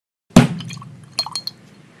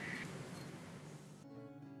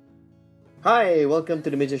Hi, welcome to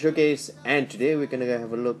the Major Showcase, and today we're gonna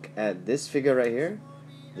have a look at this figure right here.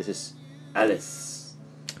 This is Alice,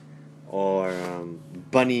 or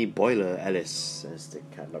Bunny Boiler Alice, as the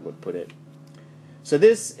catalog would put it. So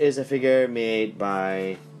this is a figure made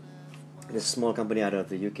by this small company out of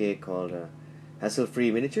the UK called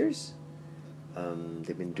Hasslefree Miniatures.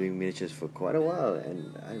 They've been doing miniatures for quite a while,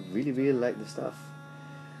 and I really like the stuff.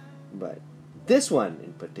 But this one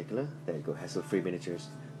in particular, there you go, Hasslefree Miniatures.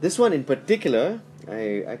 This one in particular,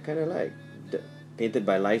 I kind of like. Painted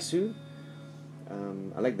by Laisu.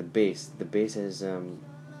 I like the base. The base has he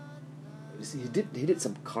did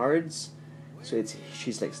some cards, so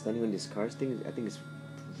she's like standing on these cards thing. I think it's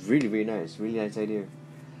really nice, really nice idea.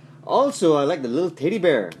 Also, I like the little teddy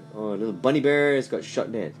bear or little bunny bear. It's got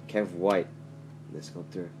shot there. Kev White, the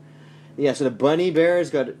sculptor. Yeah, so the bunny bear it's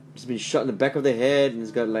been shot in the back of the head, and it's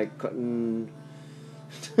got like cotton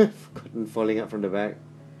cotton falling out from the back.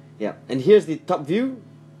 Yeah, and here's the top view.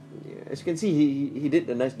 Yeah, as you can see, he did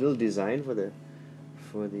a nice little design for the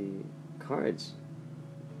cards,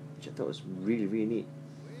 which I thought was really neat.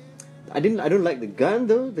 I don't like the gun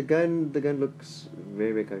though. The gun looks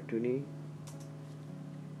very cartoony.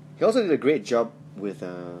 He also did a great job with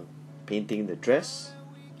painting the dress.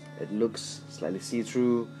 It looks slightly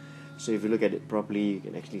see-through, so if you look at it properly, you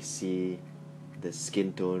can actually see the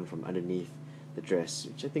skin tone from underneath the dress,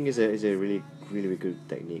 which I think is a really good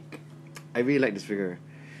technique. I really like this figure.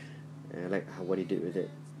 I like what he did with it.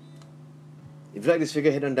 If you like this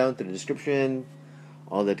figure, head on down to the description.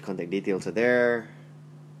 All the contact details are there.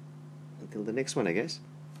 Until the next one, I guess.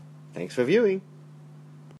 Thanks for viewing.